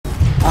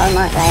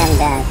Almost I am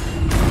dead.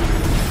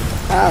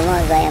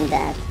 Almost I am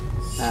dead.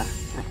 Oh,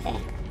 okay.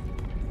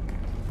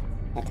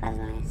 That was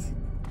nice.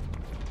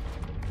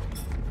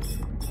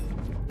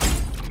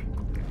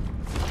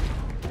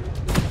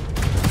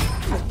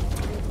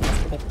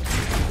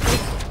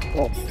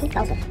 Oh,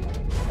 2000.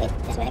 Wait,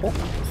 that's very good.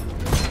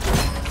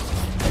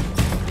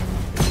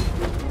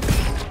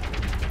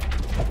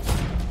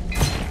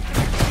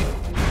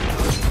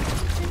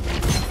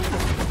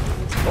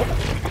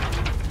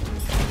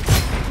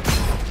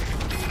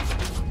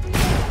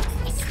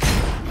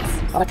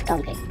 Over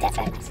 2000 great. That's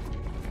very nice.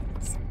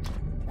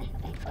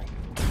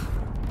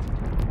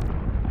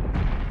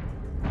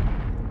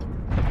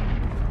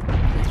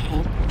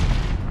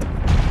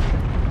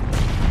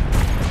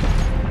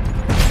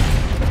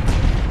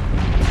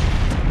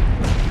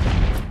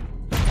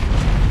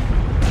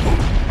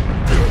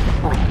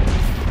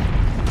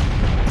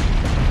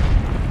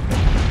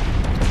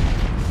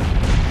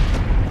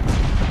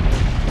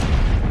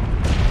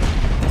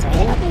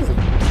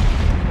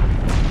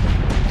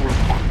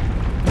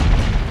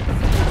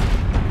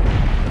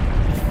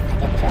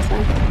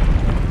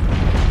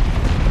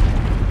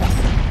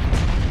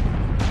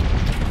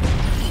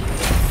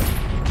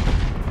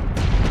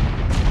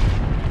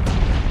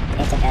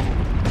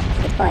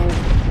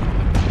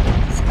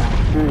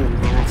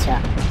 I'm not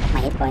sure. My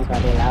hit points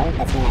will be low.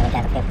 That means I will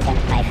get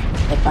 55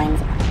 hit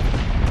points.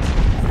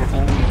 It's not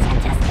really nice. I'm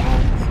just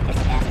getting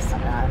 50 passes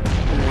overall.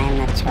 I'm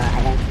not sure. I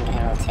don't think I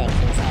will take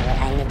this.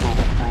 I need my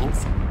hit points.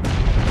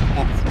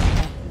 That's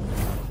better.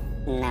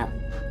 No.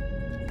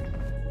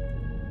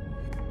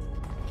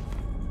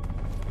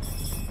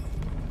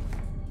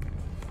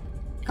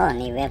 Oh,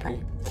 new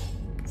weapon.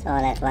 So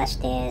let's watch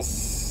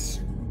this.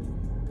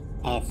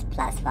 It's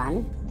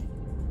 +1.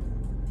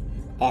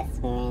 That's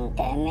mean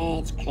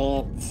damage,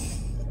 crit,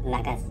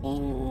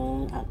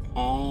 magazine,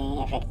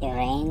 okay, effective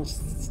range,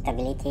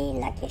 stability,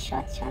 lucky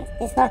shot chance.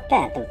 It's not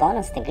bad. The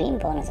bonus, the green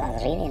bonus are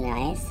really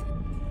nice.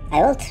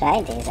 I will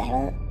try this.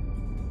 Yeah.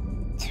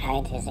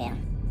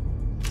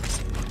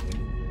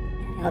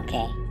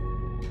 Okay.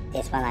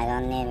 This one I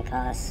don't need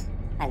because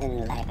I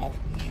didn't like it.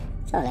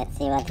 So let's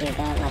see what we will get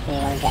on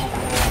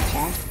our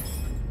chest.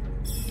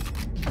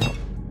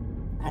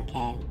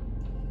 Okay.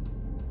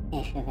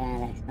 If you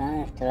can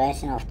explore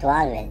duration of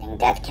dual wielding,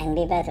 that can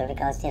be better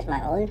because this is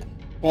my old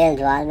dual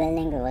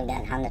wielding. We will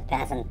get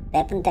 100%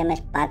 weapon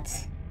damage, but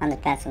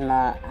 100%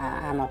 more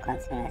ammo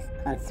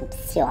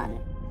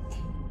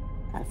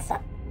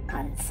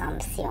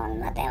consumption,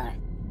 whatever.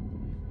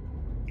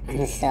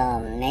 And so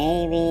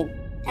maybe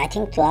I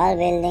think dual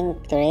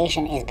wielding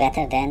duration is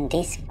better than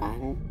this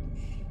one.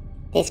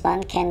 This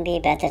one can be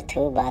better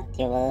too, but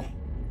you will.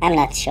 I'm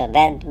not sure,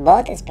 but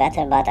both is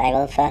better, but I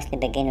will firstly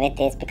begin with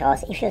this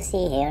because if you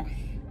see here,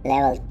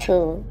 level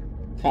 2,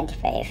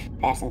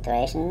 25%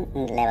 duration,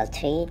 and level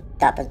 3,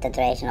 double the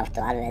duration of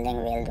dual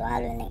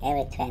wielding,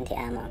 every 20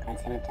 ammo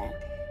consumption.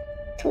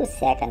 2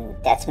 seconds,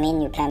 that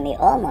means you can be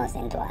almost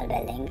in dual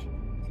wielding.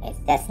 So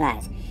that's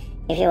nice.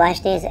 If you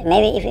watch this,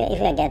 maybe if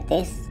I get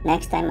this,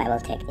 next time I will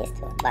take this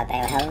too, but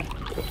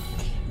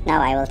now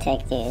I will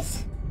take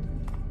this.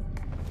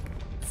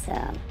 So.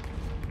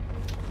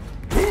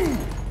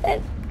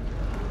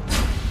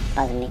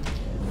 Pardon me.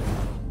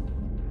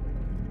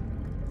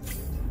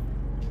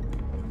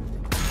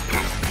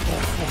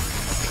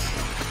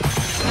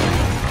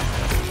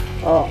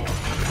 Oh,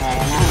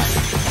 very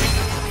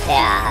nice.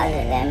 Yeah,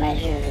 the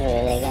damage is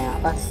really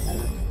gonna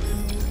awesome.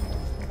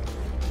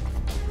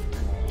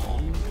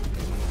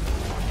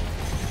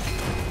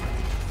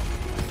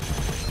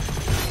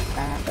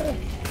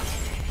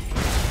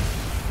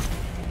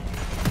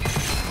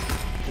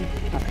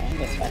 Okay,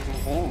 this weapon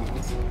is really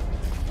nice.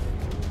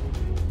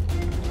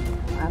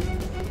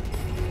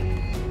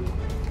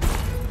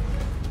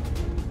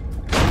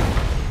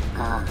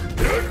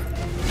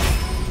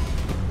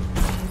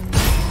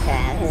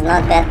 Yeah, it's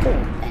not bad too,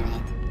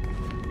 Bennett.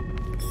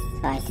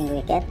 So I think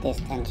we get this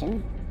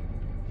dungeon.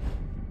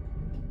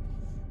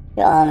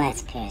 You all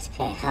match players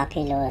play. Happy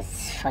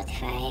lose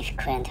 45,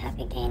 current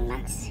happy gain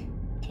max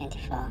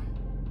 24.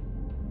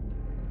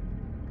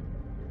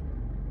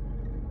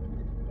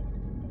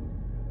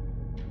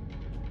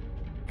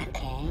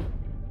 Okay.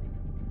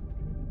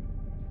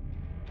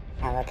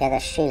 I will get a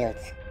shield.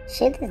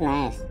 Shield is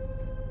nice.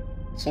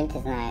 Shield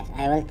is nice.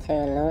 I will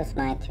lose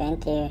my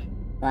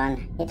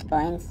 21 hit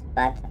points,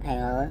 but I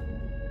will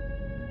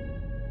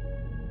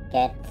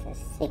get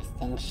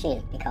 16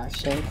 shield because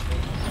shield.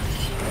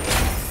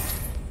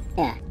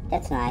 Yeah,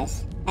 that's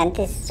nice. And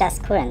this is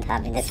just current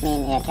happy. That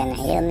means you can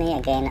heal me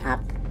again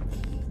up.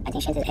 I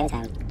think shield is every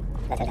time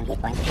better than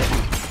hit points.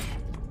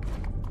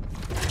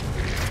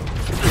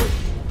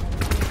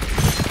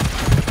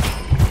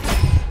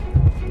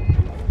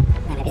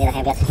 I'm happy that I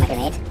have got my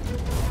grenade.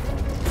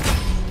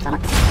 So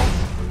much.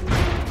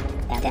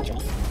 Yeah, damage me.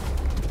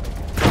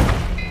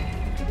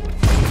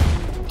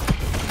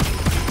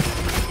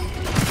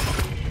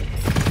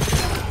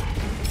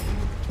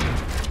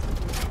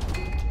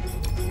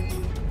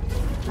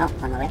 Oh,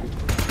 one more weapon.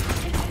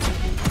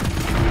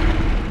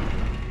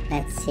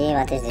 Let's see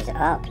what is this.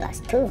 Oh,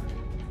 +2.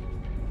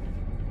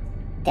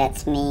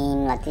 That's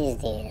mean, what is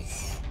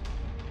this?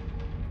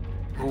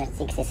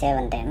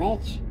 167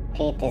 damage.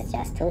 Crit is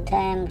just 2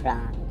 times.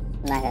 Round.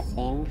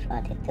 Magazine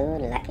 42.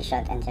 Lucky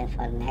shot engine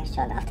for the next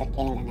shot after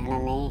killing an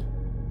enemy.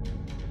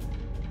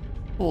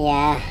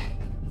 Yeah,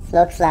 it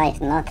looks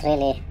like not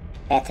really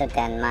better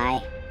than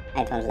my.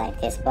 I don't like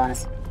this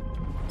bonus.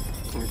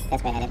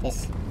 Let me edit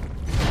this.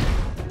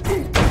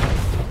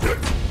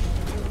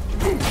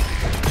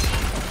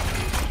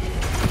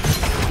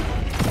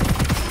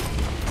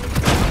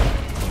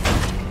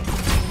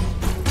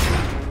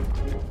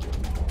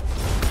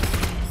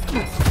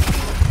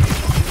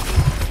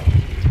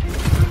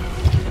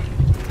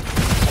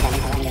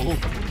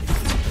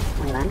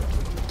 Only one.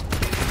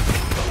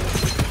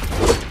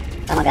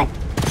 Oh my god.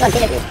 Don't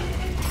kill it.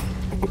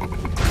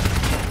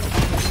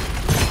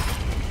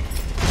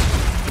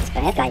 This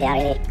grenade guy, they are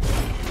really...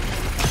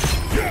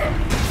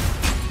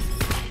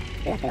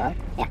 Did I kill all?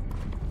 Yeah,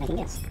 I think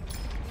yes.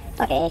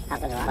 Okay,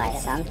 after the buy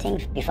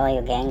something before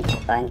you going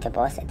to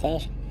boss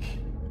stage.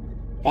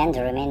 When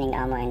the remaining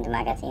ammo in the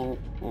magazine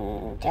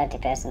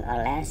 30%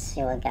 or less,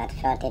 you will get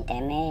 30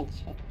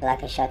 damage.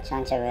 Lucky shot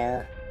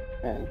changer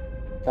will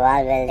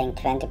dual wielding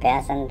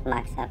 20%,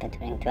 max up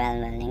during dual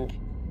wielding.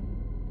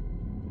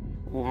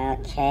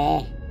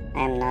 Okay,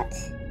 I'm not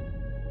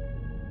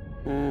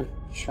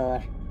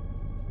sure.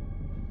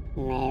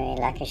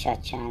 Maybe lucky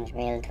shot chance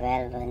will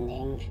dual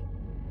wielding.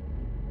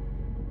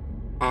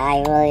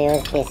 I will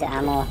use this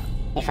ammo.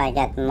 If I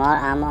get more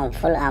ammo,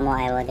 full ammo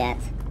I will get.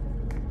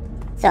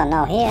 So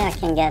now here I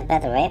can get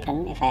better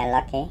weapon if I am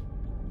lucky.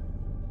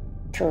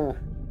 2.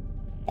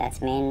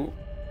 That's mean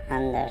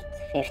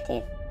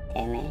 150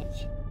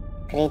 damage.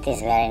 Crit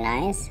is very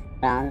nice.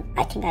 Round.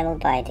 I think I will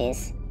buy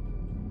this.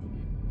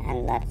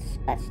 And that's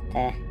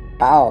the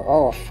bow.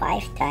 Oh,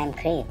 5 time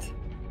crit.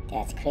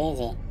 That's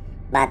crazy.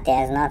 But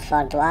there's not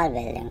for dual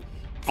wielding.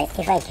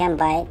 If I can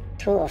buy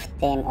 2 of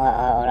them,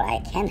 or I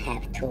can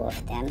have 2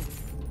 of them.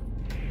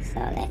 So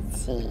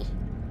let's see.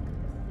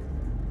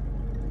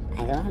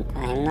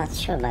 I'm not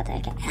sure, but I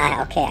can.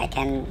 Okay, I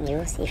can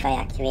use if I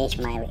activate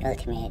my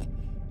ultimate.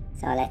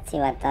 So let's see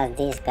what does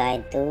this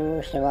guy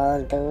do. He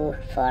will do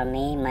for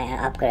me my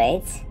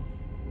upgrades.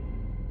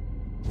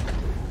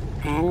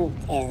 And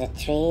is the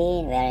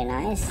 3 very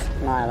nice?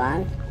 More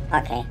 1.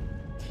 Okay.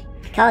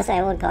 Because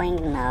I will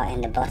going now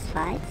in the boss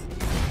fight.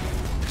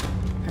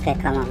 Okay,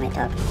 come on, we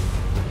talk.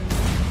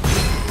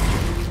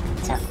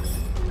 So,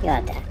 you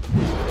are there.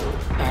 You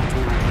have to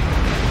know.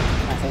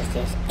 What is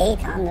this?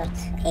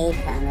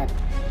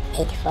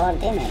 884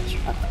 damage.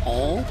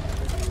 Okay.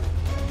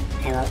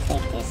 I will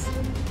take this.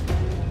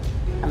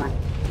 Come on.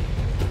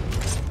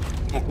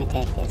 Let me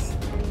take this.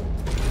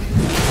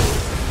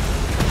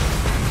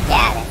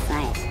 Yeah, that's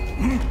nice.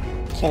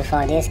 Kill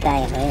for this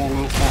guy, really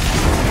nice weapon.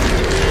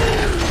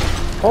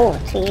 Oh,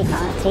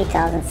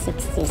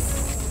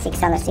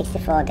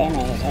 3,664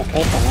 damage,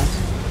 crit damage.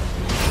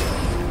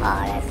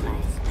 Oh, that's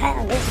nice.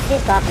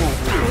 This weapon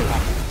is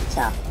nice.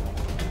 So,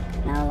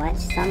 now watch,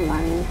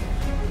 someone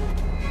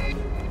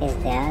is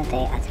there,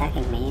 they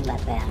attacking me,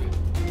 but where?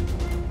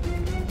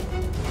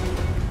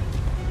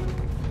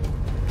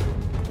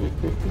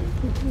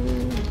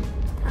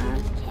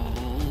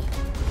 Okay.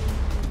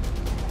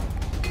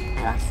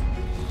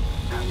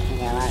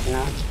 There was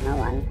no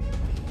one.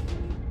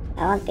 I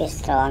want to be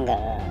stronger.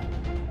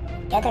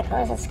 Get a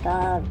closer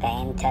score,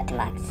 gain 30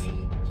 max.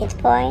 Hit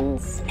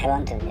points, I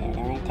want to do.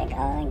 Let me take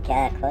all,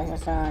 get a closer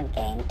score,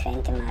 gain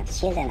 20 max.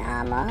 Shield and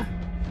armor.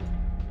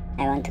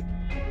 I want to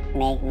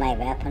make my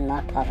weapon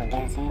more powerful.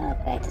 There's an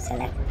upgrade to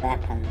selected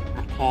weapon.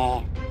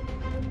 Okay.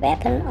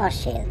 Weapon or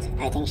shield?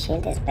 I think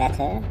shield is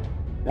better.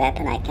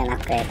 Weapon I can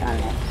upgrade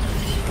only.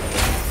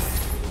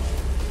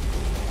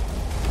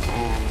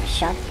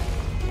 Shot.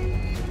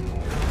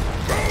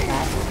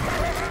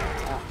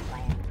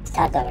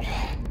 Start over.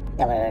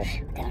 Whatever.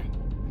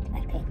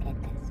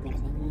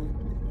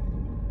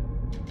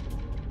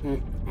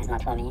 That's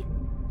not for me.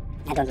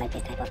 I don't like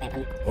this type of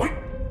weapon.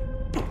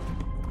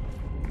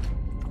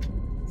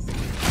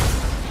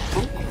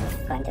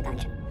 Going to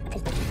dungeon. What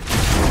is that?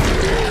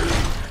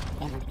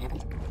 Okay, nothing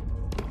happened.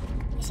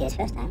 You see this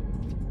first time?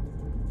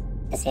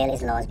 The sail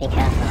is lost, be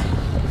careful.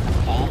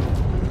 Okay.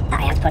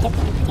 I have to protect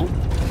him, I think.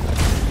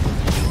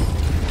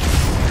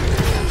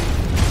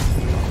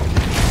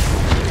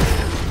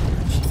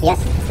 Yes,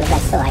 it looks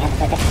like so, I have to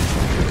protect him.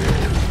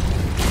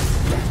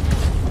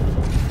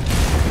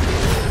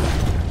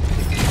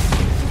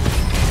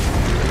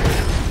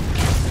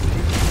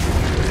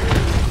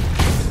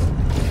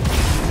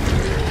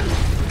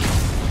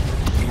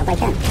 I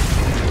can.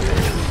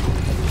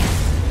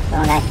 So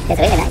that's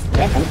really nice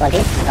weapon for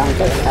this long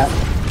too, so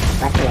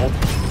but too late.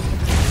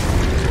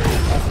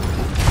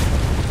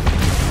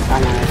 Oh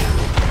no.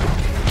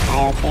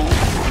 Okay.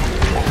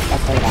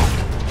 Let's do that.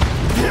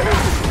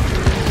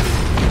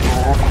 No,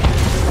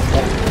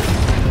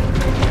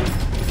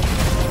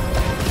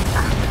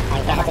 I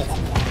got it.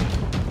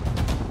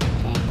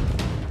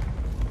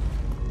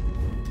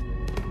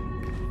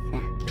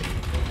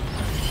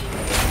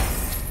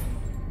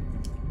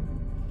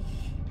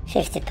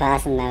 Okay.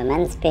 25%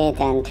 movement speed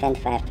and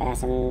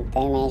 25%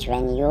 damage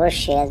when your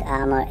shield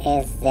armor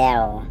is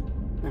 0.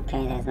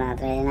 Okay, that's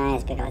not really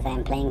nice because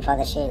I'm playing for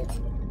the shield.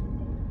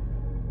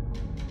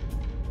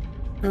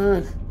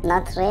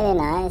 Not really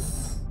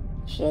nice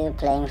if you're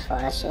playing for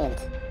a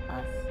shield.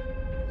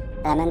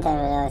 Elemental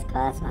reload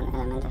costs 1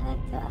 element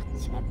effect after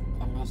shield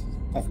damage.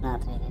 That's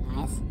not really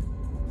nice.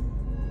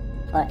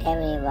 For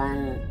every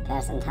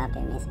 1%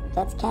 HP missing.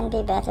 That can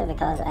be better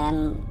because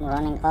I'm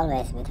running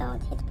always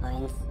without hit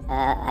points.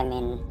 I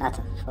mean, not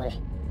full.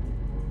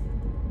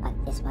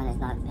 But this one is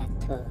not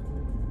bad too.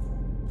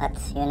 But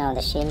you know,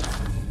 the shield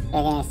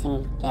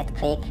regeneration get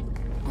quick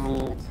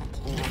and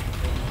continue.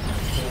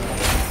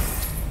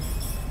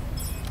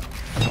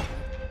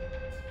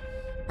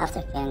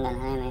 After killing an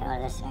enemy or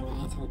destroying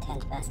an item,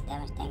 10%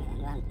 damage taken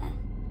in 1 time.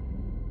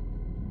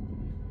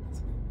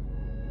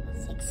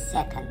 6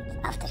 seconds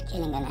after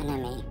killing an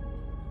enemy.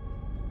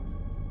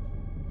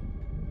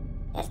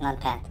 That's not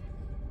bad.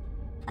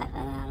 5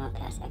 ammo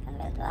per second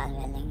with dual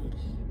wielding.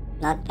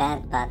 Not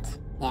bad, but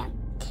yeah.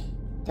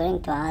 During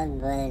dual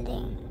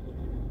wielding,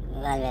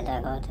 dual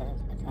wielder go to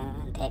the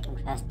and taking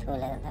first 2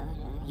 little damage,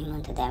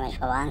 immune to damage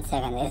for 1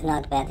 second. It's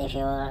not bad if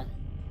you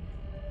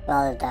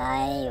will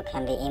die, you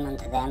can be immune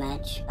to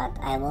damage, but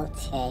I will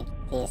take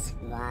this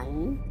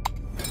one.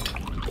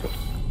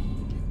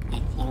 I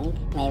think,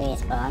 maybe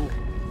it's wrong.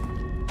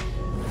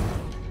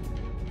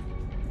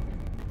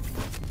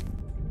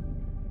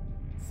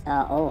 So,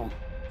 oh,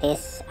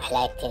 this, I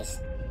like this.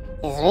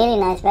 It's a really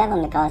nice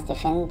weapon because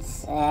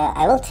defense,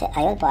 I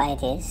will buy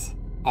this.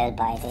 I will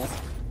buy this.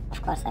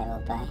 Of course I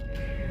will buy.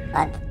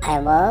 But I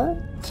will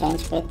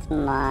change with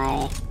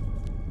my,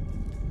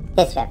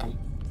 this weapon.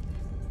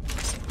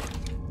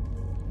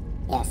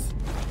 Yes.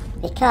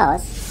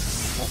 Because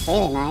it's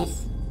really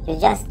nice.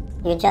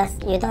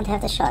 You don't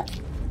have the shot.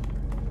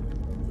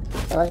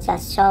 It will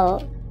just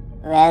show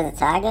where the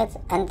target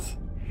and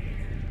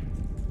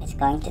it's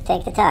going to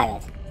take the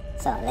target.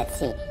 So let's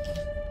see.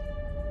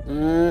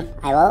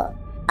 I will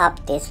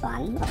up this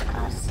one, of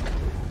course.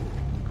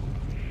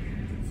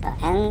 So,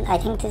 and I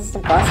think this is the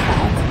boss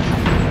fight.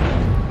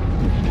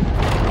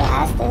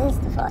 Yes, this is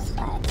the boss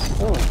fight.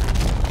 Ooh.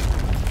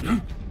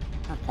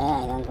 Okay,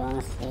 I don't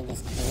want to see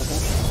this crazy.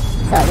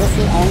 So you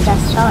see, I am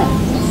just showing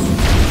this.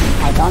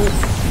 I don't.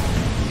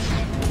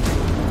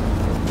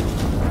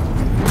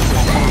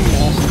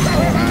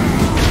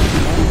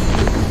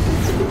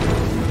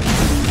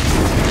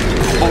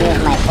 I can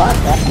use my boss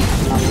weapon at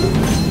the moment.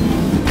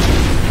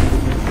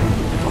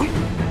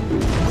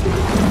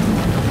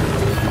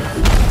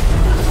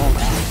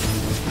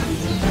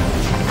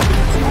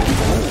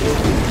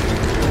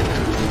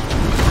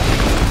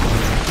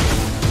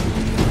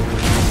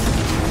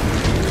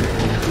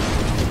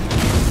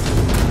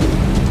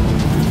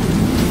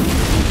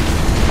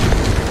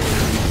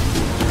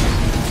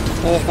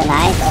 This is the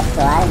knife of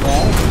dual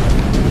wield.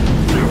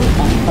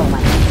 Thank you so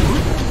much.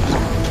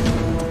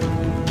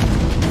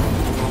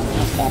 I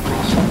need to get my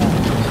sugar.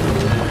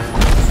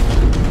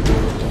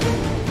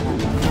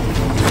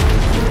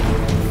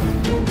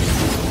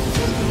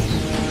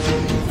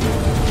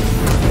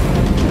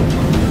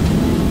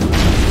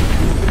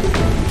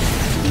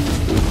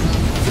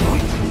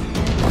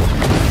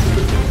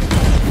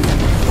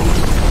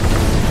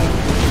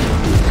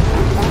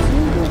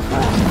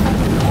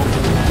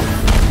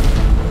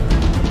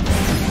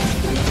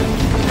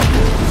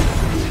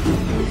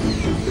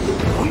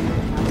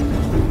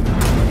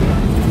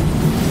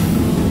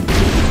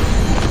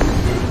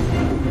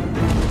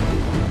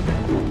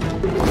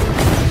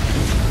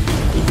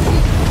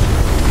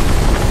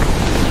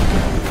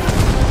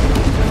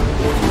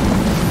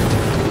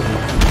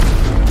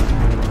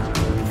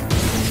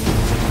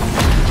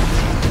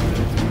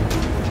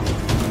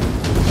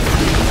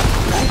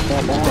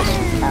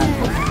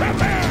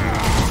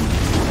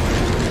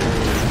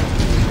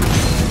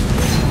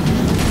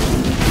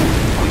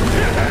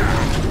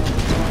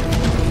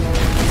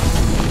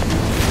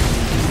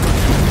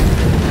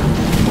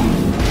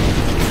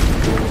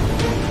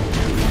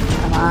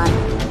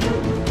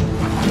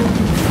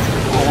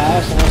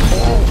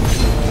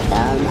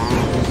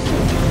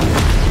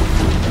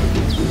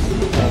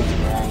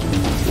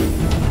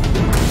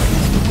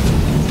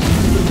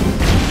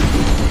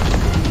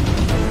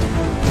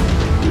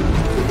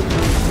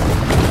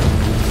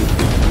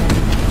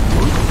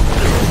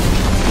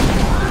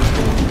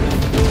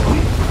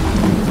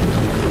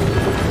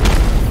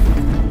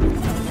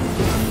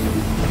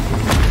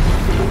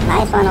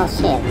 Nice one of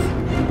shield.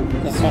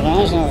 This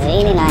recognition is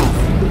really nice.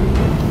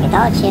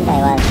 Without shield I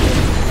was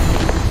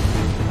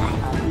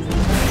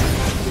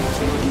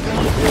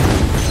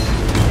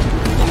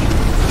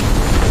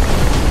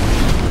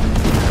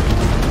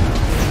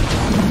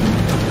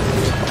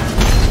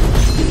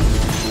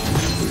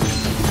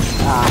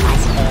oh,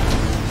 nice speed.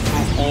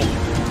 Nice speed.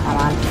 Come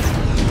on.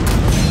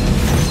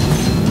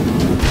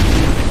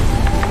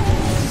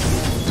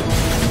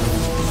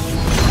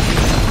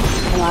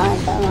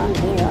 Come on,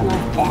 he's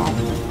almost dead.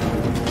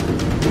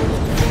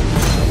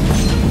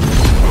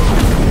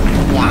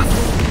 Yes!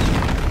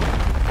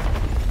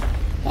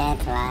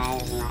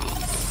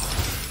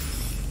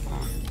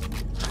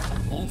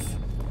 this,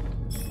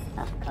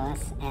 of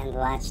course, and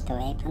watch the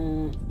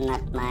weapon.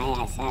 Not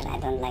I said I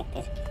don't like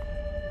this.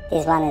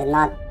 This one is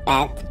not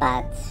bad,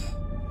 but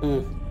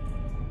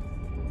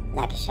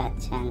lucky shot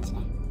changer.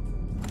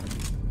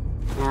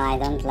 No, I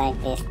don't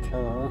like this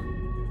too.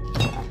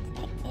 Don't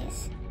like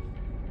this.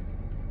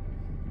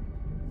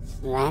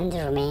 When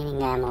the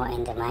remaining ammo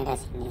in the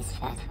magazine is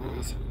fat,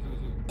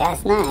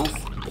 that's nice.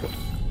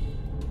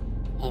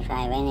 If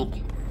I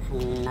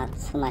win not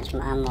so much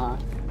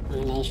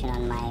ammunition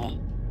on my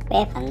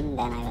weapon,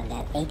 then I will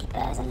get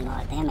 80%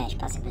 more damage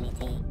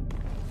possibility.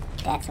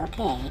 That's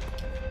okay.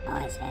 Oh,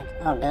 I said,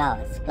 oh,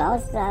 gloves.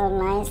 Gloves are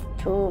nice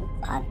too,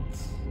 but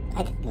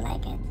I didn't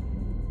like it.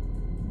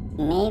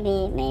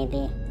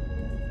 Maybe.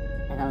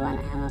 I got one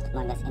ammo to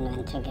magazine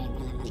when triggering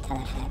elemental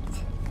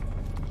effect.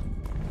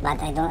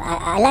 But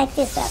I like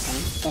this weapon.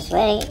 It's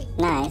very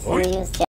nice. You use